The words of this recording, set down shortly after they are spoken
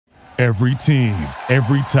Every team,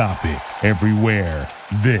 every topic, everywhere.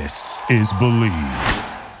 This is Believe.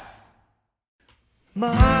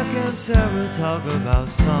 Mark and Sarah talk about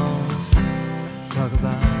songs. Talk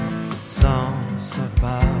about songs. Talk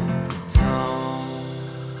about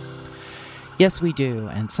songs. Yes, we do.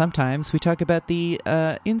 And sometimes we talk about the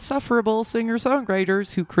insufferable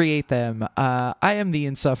singer-songwriters who create them. I am the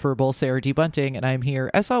insufferable Sarah D. Bunting, and I'm here,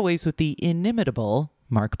 as always, with the inimitable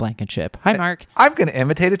Mark Blankenship. Hi, Mark. I'm going to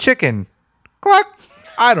imitate a chicken. Cluck.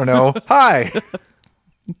 I don't know. Hi.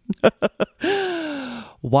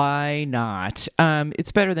 Why not?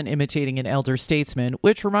 It's better than imitating an elder statesman,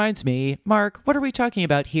 which reminds me, Mark, what are we talking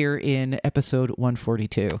about here in episode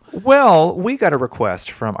 142? Well, we got a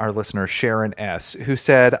request from our listener, Sharon S., who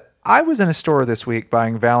said, I was in a store this week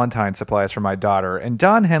buying Valentine supplies for my daughter, and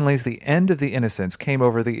Don Henley's The End of the Innocents came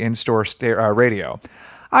over the in-store radio.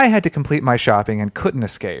 I had to complete my shopping and couldn't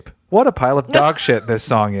escape. What a pile of dog shit this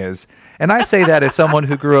song is. And I say that as someone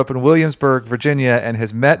who grew up in Williamsburg, Virginia, and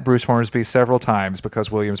has met Bruce Hornsby several times because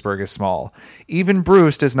Williamsburg is small. Even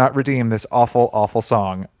Bruce does not redeem this awful, awful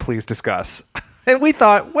song. Please discuss. And we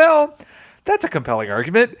thought, well, that's a compelling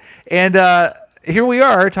argument. And here we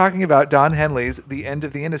are talking about Don Henley's The End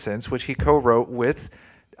of the Innocents, which he co-wrote with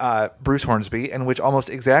Bruce Hornsby, and which almost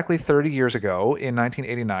exactly 30 years ago, in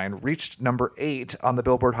 1989, reached number 8 on the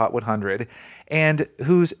Billboard Hot 100, and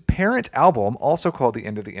whose parent album, also called The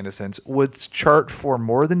End of the Innocents, would chart for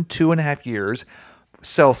more than 2.5 years,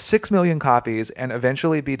 sell 6 million copies, and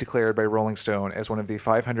eventually be declared by Rolling Stone as one of the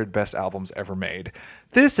 500 best albums ever made.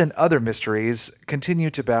 This and other mysteries continue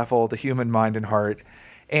to baffle the human mind and heart.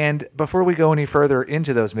 And before we go any further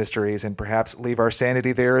into those mysteries and perhaps leave our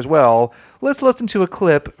sanity there as well, let's listen to a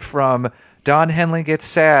clip from Don Henley Gets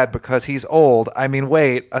Sad Because He's Old. I mean,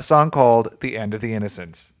 wait, a song called The End of the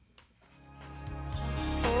Innocents.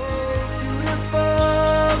 Oh,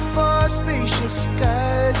 beautiful for spacious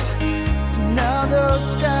skies. Now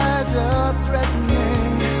those skies are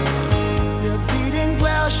threatening. They're beating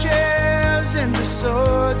plowshares into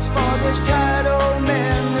swords for this tired old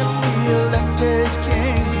man that we elected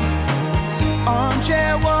king.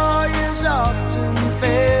 Armchair warriors often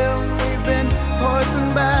fail. We've been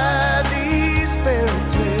poisoned by these fairy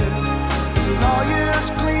tales.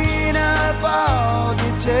 Lawyers clean up all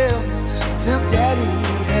details since Daddy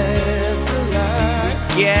had to lie.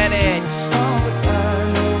 Get it! Oh, but I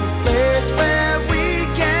know a place where we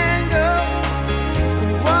can go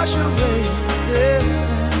and wash away this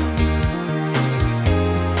sin.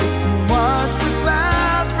 Sit and watch the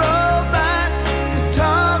clouds roll by, the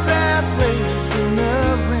tall grass waves in the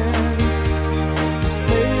wind. Just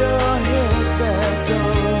lay your head back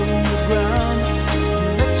on the ground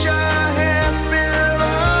and let your hair spill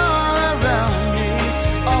all around me.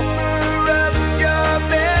 Offer up your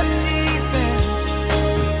best defense.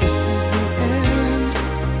 This is the end.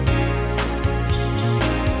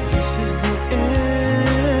 This is the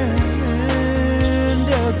end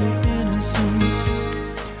of the innocence.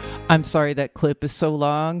 I'm sorry that clip is so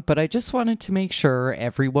long, but I just wanted to make sure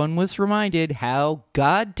everyone was reminded how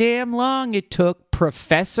goddamn long it took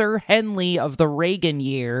Professor Henley of the Reagan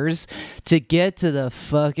years to get to the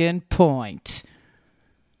fucking point.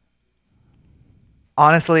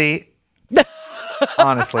 Honestly,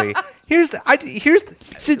 here's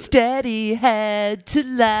Since Daddy had to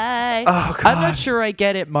lie. Oh, God. I'm not sure I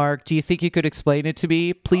get it, Mark. Do you think you could explain it to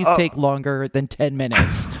me? Please take longer than 10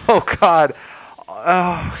 minutes. Oh, God.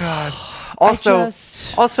 Oh, God.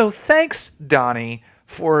 Also, thanks, Donnie,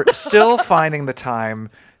 for still finding the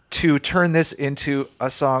time to turn this into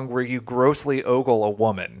a song where you grossly ogle a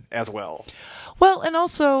woman as well. Well, and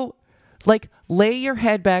also, like, lay your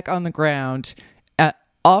head back on the ground,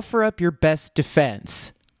 offer up your best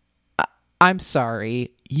defense. I'm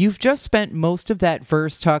sorry. You've just spent most of that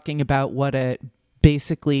verse talking about what a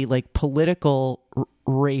basically, like, political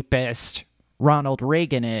rapist Ronald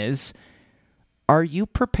Reagan is. Are you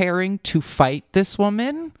preparing to fight this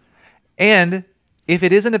woman? And if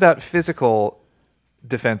it isn't about physical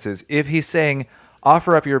defenses, if he's saying,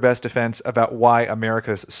 offer up your best defense about why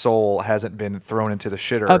America's soul hasn't been thrown into the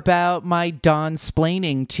shitter. About my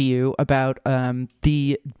Don-splaining to you about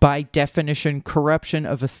the, by definition, corruption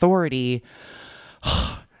of authority.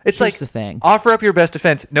 It's Here's like, the thing. Offer up your best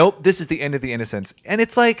defense. Nope, this is the end of the innocence. And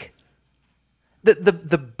it's like,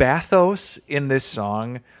 the bathos in this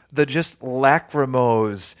song, the just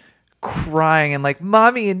lachrymose crying and like,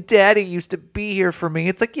 mommy and daddy used to be here for me.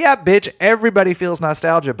 It's like, yeah, bitch, everybody feels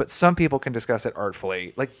nostalgia, but some people can discuss it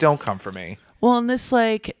artfully. Like, don't come for me. Well, and this,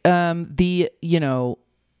 like, the,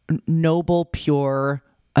 noble, pure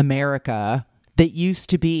America that used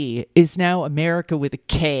to be is now America with a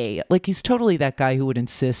K. Like, he's totally that guy who would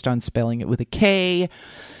insist on spelling it with a K.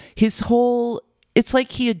 It's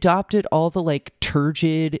like he adopted all the like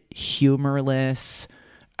turgid, humorless,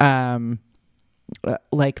 like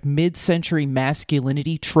mid-century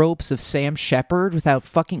masculinity tropes of Sam Shepard without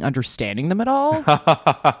fucking understanding them at all.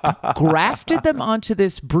 Grafted them onto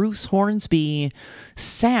this Bruce Hornsby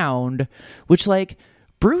sound, which, like,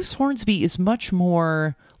 Bruce Hornsby is much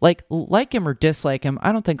more like him or dislike him.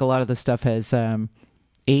 I don't think a lot of the stuff has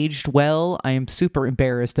aged well. I am super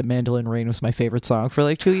embarrassed that Mandolin Rain was my favorite song for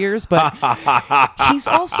like 2 years, but he's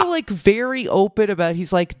also like very open about,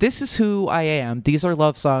 he's like, this is who I am. These are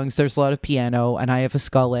love songs. There's a lot of piano and I have a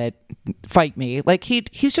skullet. Fight me. Like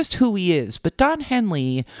he's just who he is. But Don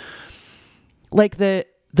Henley, like the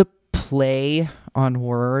play on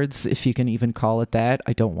words, if you can even call it that,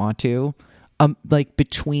 I don't want to, like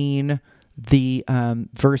between the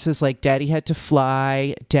verses like Daddy had to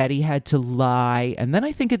fly, Daddy had to lie, and then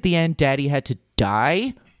I think at the end Daddy had to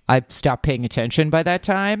die. I stopped paying attention by that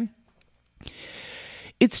time.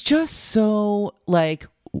 It's just so like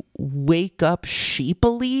wake up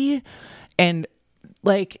sheepily, and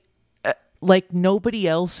like nobody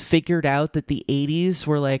else figured out that the 80s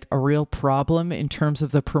were like a real problem in terms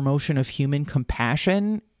of the promotion of human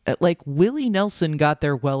compassion. Like Willie Nelson got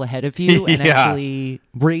there well ahead of you and actually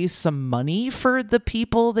raised some money for the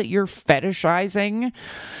people that you're fetishizing.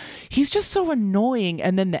 He's just so annoying.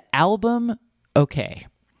 And then the album, okay.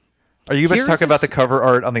 Are you about to talk about the cover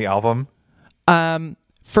art on the album?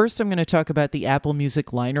 First, I'm going to talk about the Apple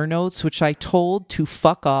Music liner notes, which I told to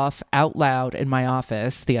fuck off out loud in my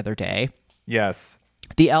office the other day. Yes.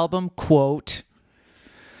 The album, quote...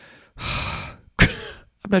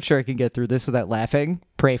 I'm not sure I can get through this without laughing.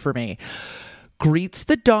 Pray for me. Greets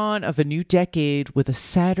the dawn of a new decade with a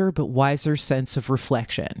sadder but wiser sense of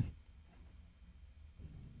reflection.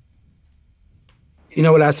 You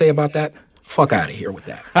know what I say about that? Fuck out of here with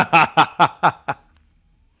that.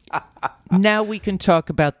 Now we can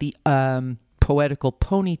talk about the poetical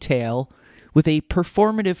ponytail with a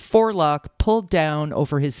performative forelock pulled down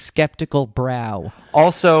over his skeptical brow.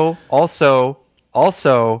 Also,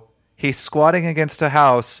 he's squatting against a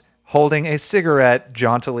house holding a cigarette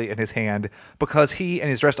jauntily in his hand and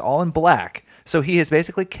he's dressed all in black. So he has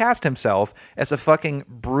basically cast himself as a fucking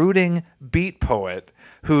brooding beat poet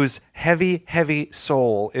whose heavy, heavy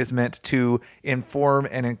soul is meant to inform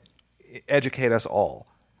and educate us all.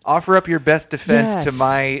 Offer up your best defense to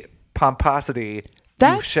my pomposity.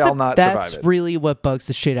 You shall not survive it. That's really what bugs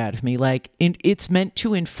the shit out of me. Like, it's meant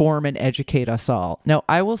to inform and educate us all. Now,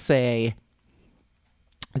 I will say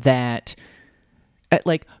that,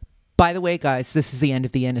 like, by the way, guys, this is the end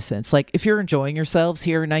of the innocence. Like, if you're enjoying yourselves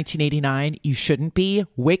here in 1989, you shouldn't be.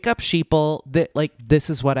 Wake up, sheeple. This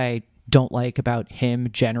is what I don't like about him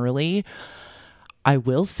generally. I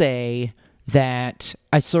will say that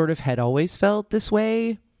I sort of had always felt this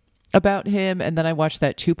way about him, and then I watched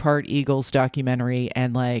that 2-part Eagles documentary,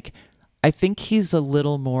 and like, I think he's a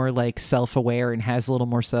little more like self-aware and has a little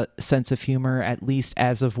more sense of humor, at least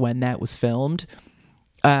as of when that was filmed.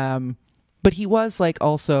 But he was like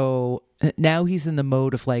also, now he's in the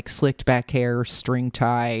mode of like slicked back hair, string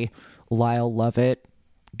tie, Lyle Lovett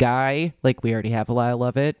guy. Like, we already have a Lyle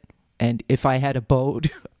Lovett, and if I had a boat,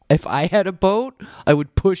 I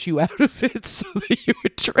would push you out of it so that you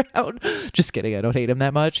would drown. Just kidding. I don't hate him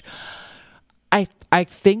that much. I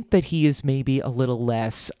think that he is maybe a little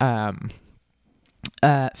less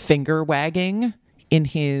finger wagging in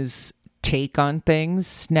his take on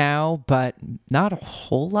things now, but not a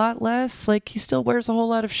whole lot less. Like, he still wears a whole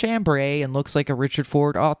lot of chambray and looks like a Richard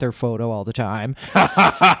Ford author photo all the time.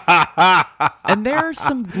 And there are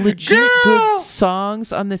some legit good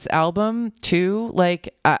songs on this album too.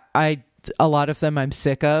 Like, I a lot of them I'm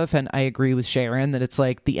sick of, and I agree with Sharon that it's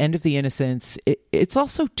like the end of the innocence. It's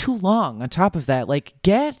also too long on top of that. Like,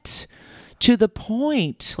 get to the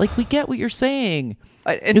point. Like, we get what you're saying.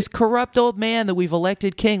 And this corrupt old man that we've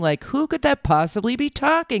elected king, like, who could that possibly be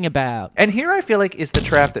talking about? And here I feel like is the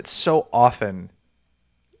trap that so often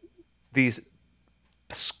these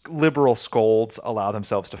liberal scolds allow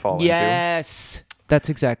themselves to fall into. Yes, that's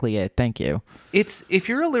exactly it. Thank you. It's, if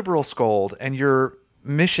you're a liberal scold and your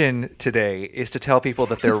mission today is to tell people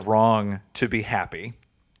that they're wrong to be happy,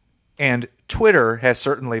 and Twitter has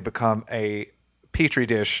certainly become a petri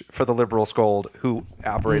dish for the liberal scold who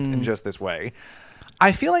operates in just this way.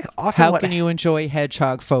 I feel like often how can you enjoy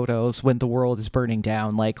hedgehog photos when the world is burning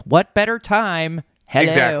down? Like, what better time? Hello.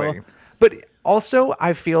 Exactly. But also,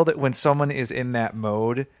 I feel that when someone is in that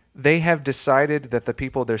mode, they have decided that the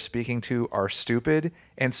people they're speaking to are stupid.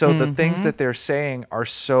 And so the things that they're saying are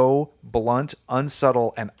so blunt,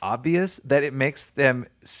 unsubtle, and obvious that it makes them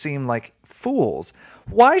seem like fools.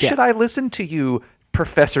 Why should I listen to you,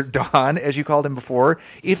 Professor Don, as you called him before,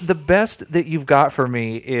 if the best that you've got for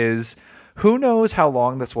me is, who knows how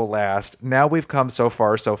long this will last? Now we've come so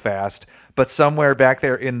far so fast, but somewhere back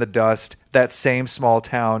there in the dust, that same small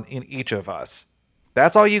town in each of us.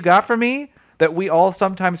 That's all you got for me? That we all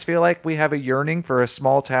sometimes feel like we have a yearning for a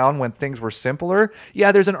small town when things were simpler?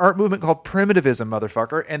 Yeah, there's an art movement called primitivism,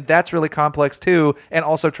 motherfucker, and that's really complex too, and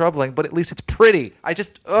also troubling, but at least it's pretty. I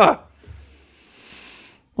just, Well,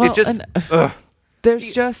 it just,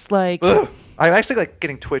 there's just like... I'm actually like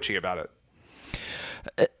getting twitchy about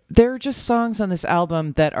it. There are just songs on this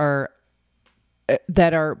album that are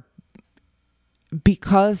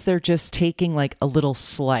because they're just taking like a little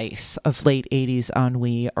slice of late 80s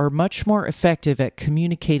ennui, are much more effective at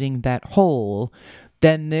communicating that whole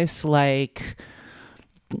than this like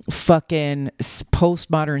fucking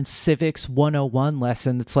postmodern civics 101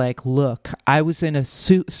 lesson that's like, look, I was in a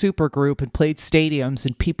super group and played stadiums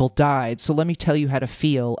and people died, so let me tell you how to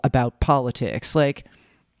feel about politics. Like,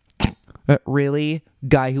 really?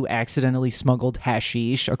 Guy who accidentally smuggled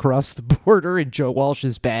hashish across the border in Joe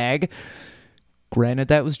Walsh's bag? Granted,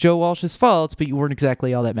 that was Joe Walsh's fault, but you weren't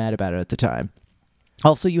exactly all that mad about it at the time.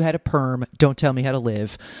 Also, you had a perm. Don't tell me how to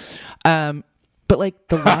live. But like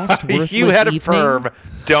the last worthless You had a evening, perm.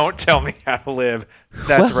 Don't tell me how to live.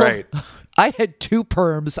 That's Well, right. I had 2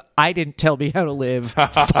 perms. I didn't tell me how to live.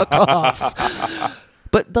 Fuck off.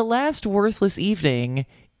 But the last worthless evening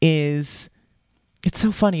is... It's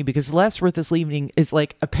so funny because the last worthless evening is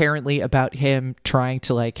like apparently about him trying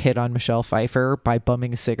to like hit on Michelle Pfeiffer by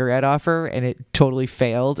bumming a cigarette off her, and it totally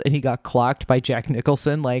failed, and he got clocked by Jack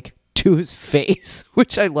Nicholson like to his face,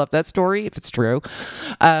 which I love that story if it's true.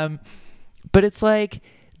 But it's like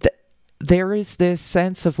there is this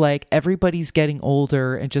sense of like everybody's getting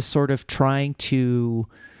older and just sort of trying to,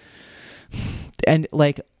 and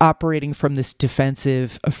like operating from this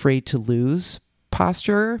defensive, afraid to lose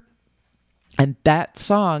posture. And that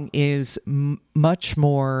song is much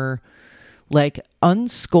more like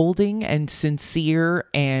unscolding and sincere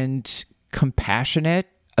and compassionate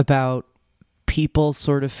about people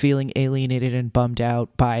sort of feeling alienated and bummed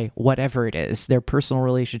out by whatever it is, their personal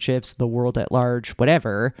relationships, the world at large,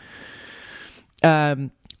 whatever. New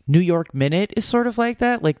York Minute is sort of like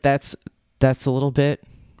that. Like that's a little bit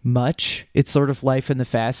much. It's sort of life in the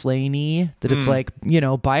fast lane-y, that it's like, you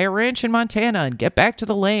know, buy a ranch in Montana and get back to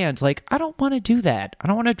the land. Like, I don't want to do that. I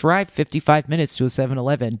don't want to drive 55 minutes to a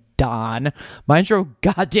 7-Eleven. Don, mind your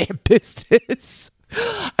goddamn business.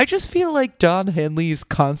 I just feel like Don Henley is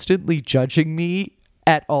constantly judging me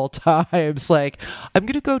at all times. Like, I'm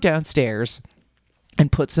gonna go downstairs and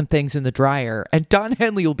put some things in the dryer, and Don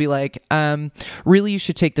Henley will be like, really, you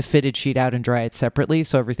should take the fitted sheet out and dry it separately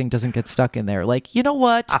so everything doesn't get stuck in there. Like, you know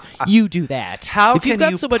what? You do that. How if you've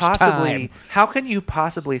got so much time. How can you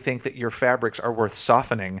possibly think that your fabrics are worth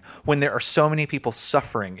softening when there are so many people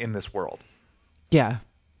suffering in this world? Yeah.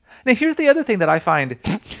 Now, here's the other thing that I find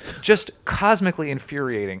just cosmically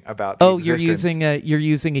infuriating about the existence. You're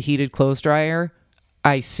using a heated clothes dryer?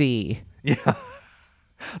 I see. Yeah.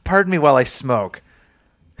 Pardon me while I smoke.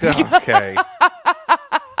 Okay.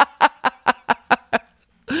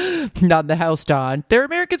 Not in the house, Don. They're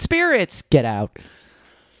American spirits. Get out.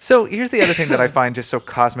 So here's the other thing that I find just so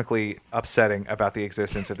cosmically upsetting about the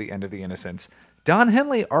existence of The End of the Innocents. Don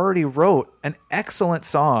Henley already wrote an excellent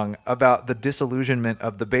song about the disillusionment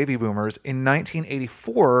of the baby boomers in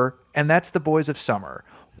 1984, and that's The Boys of Summer.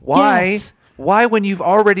 Why? Yes. Why, when you've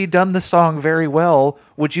already done the song very well,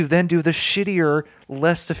 would you then do the shittier,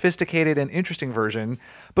 less sophisticated and interesting version?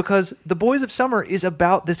 Because The Boys of Summer is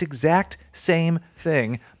about this exact same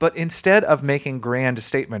thing, but instead of making grand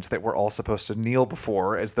statements that we're all supposed to kneel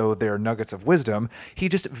before as though they're nuggets of wisdom, he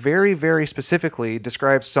just very, very specifically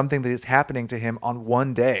describes something that is happening to him on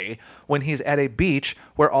one day when he's at a beach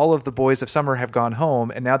where all of the boys of summer have gone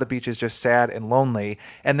home, and now the beach is just sad and lonely.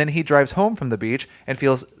 And then he drives home from the beach and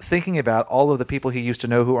feels thinking about all of the people he used to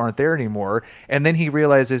know who aren't there anymore. And then he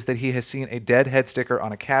realizes that he has seen a dead head sticker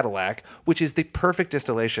on a Cadillac, which is the perfect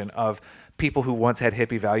distillation of people who once had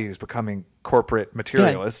hippie values becoming corporate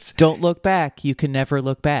materialists. Yeah, don't look back. You can never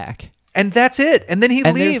look back. And that's it. And then he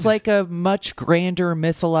and leaves. There's like a much grander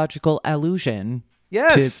mythological allusion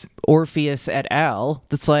Yes. to Orpheus et al.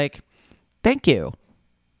 That's like, thank you.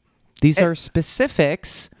 These are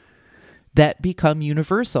specifics that become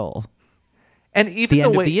universal. And even The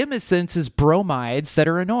end way, of the innocence is bromides that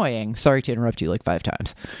are annoying. Sorry to interrupt you like 5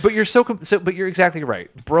 times. but you're but you're exactly right.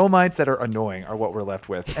 Bromides that are annoying are what we're left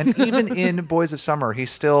with. And even in Boys of Summer, he's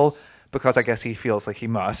still, because I guess he feels like he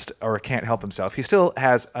must or can't help himself, he still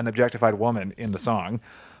has an objectified woman in the song.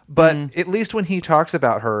 But at least when he talks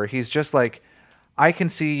about her, he's just like, I can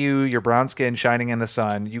see you, your brown skin shining in the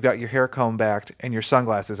sun. You got your hair combed back and your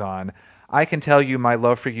sunglasses on. I can tell you my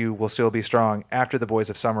love for you will still be strong after the Boys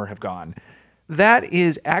of Summer have gone. That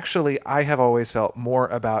is actually, I have always felt more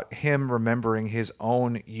about him remembering his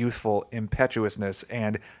own youthful impetuousness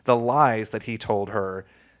and the lies that he told her,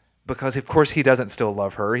 because of course he doesn't still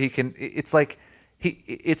love her. It's like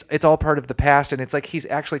it's all part of the past, and it's like he's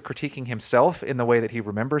actually critiquing himself in the way that he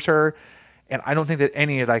remembers her. And I don't think that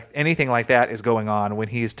anything like that is going on when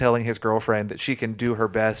he's telling his girlfriend that she can do her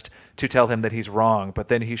best to tell him that he's wrong, but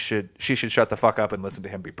then she should shut the fuck up and listen to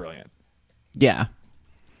him be brilliant. Yeah.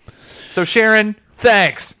 So Sharon,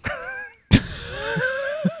 thanks.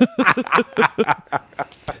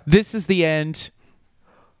 This is the end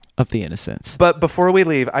of The Innocents. But before we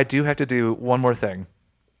leave, I do have to do one more thing,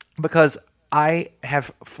 because I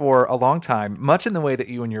have for a long time, much in the way that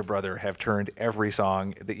you and your brother have turned every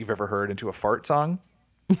song that you've ever heard into a fart song.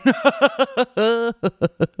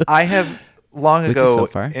 I have long ago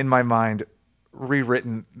in my mind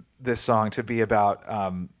rewritten this song to be about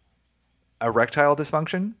erectile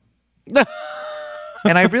dysfunction.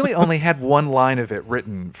 And I really only had one line of it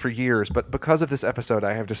written for years, but because of this episode,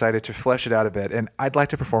 I have decided to flesh it out a bit, and I'd like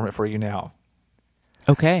to perform it for you now.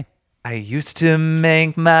 Okay. I used to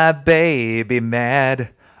make my baby mad.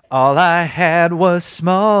 All I had was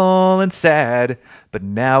small and sad, but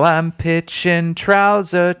now I'm pitching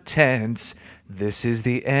trouser tents. This is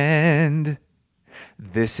the end.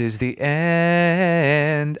 This is the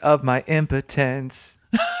end of my impotence.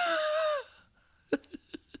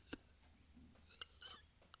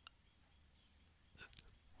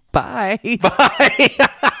 Bye. Bye.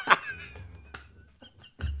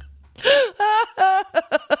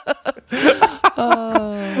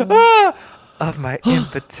 Of my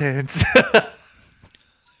impotence.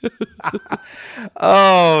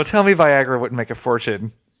 Oh, tell me Viagra wouldn't make a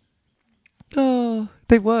fortune. Oh,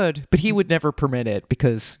 they would, but he would never permit it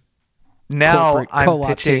because now corporate I'm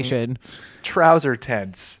co-optation. pitching trouser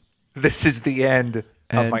tents. This is the end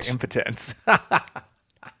of my impotence.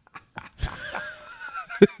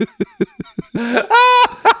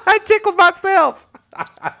 I tickled myself.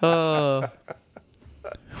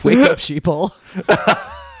 Wake up, sheeple.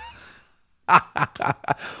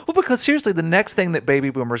 Well, because seriously, the next thing that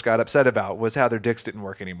baby boomers got upset about was how their dicks didn't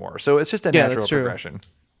work anymore. So it's just a natural progression.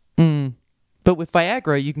 But with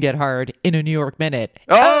Viagra, you can get hard in a New York minute.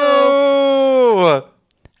 Oh!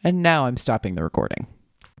 And now I'm stopping the recording.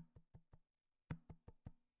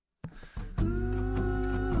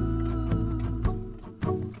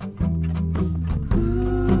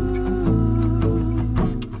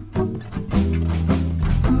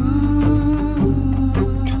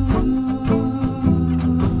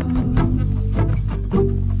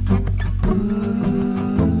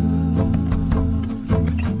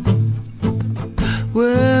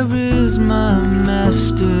 Where is my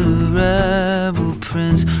master, the rebel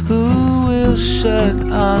prince, who will shut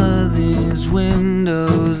all of these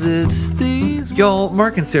windows? It's these... Y'all,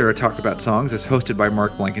 Mark and Sarah Talk About Songs is hosted by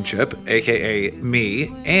Mark Blankenship, a.k.a.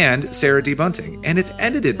 me, and Sarah D. Bunting, and it's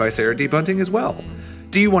edited by Sarah D. Bunting as well.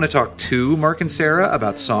 Do you want to talk to Mark and Sarah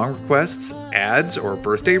about song requests, ads, or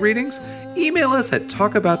birthday readings? Email us at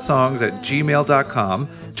talkaboutsongs@gmail.com,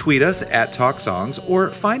 tweet us at talksongs, or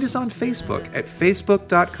find us on Facebook at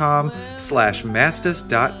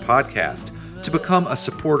facebook.com/mastus.podcast. To become a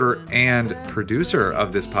supporter and producer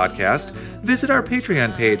of this podcast, visit our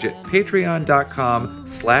Patreon page at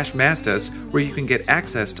patreon.com/mastus, where you can get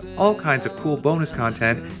access to all kinds of cool bonus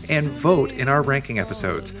content and vote in our ranking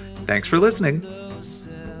episodes. Thanks for listening.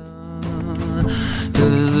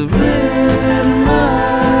 Does rid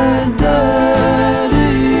my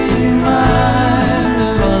dirty mind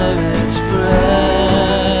of all of its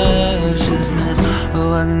preciousness?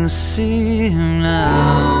 Oh, I can see him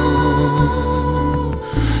now,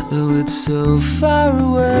 though it's so far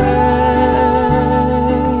away.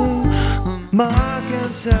 Mark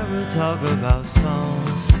and Sarah talk about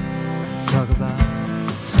songs, talk about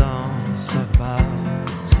songs, talk about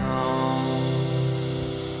songs.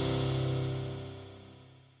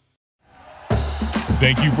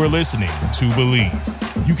 Thank you for listening to Believe.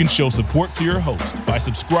 You can show support to your host by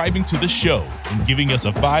subscribing to the show and giving us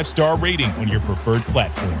a 5-star rating on your preferred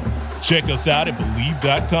platform. Check us out at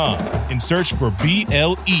Believe.com and search for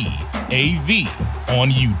BLEAV on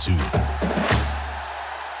YouTube.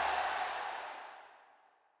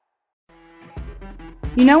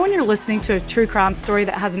 You know when you're listening to a true crime story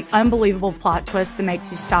that has an unbelievable plot twist that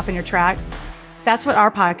makes you stop in your tracks? That's what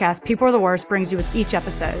our podcast, People Are the Worst, brings you with each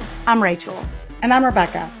episode. I'm Rachel. And I'm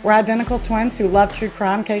Rebecca. We're identical twins who love true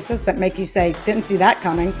crime cases that make you say, didn't see that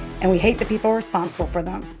coming, and we hate the people responsible for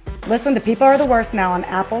them. Listen to People Are the Worst now on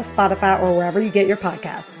Apple, Spotify, or wherever you get your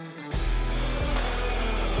podcasts.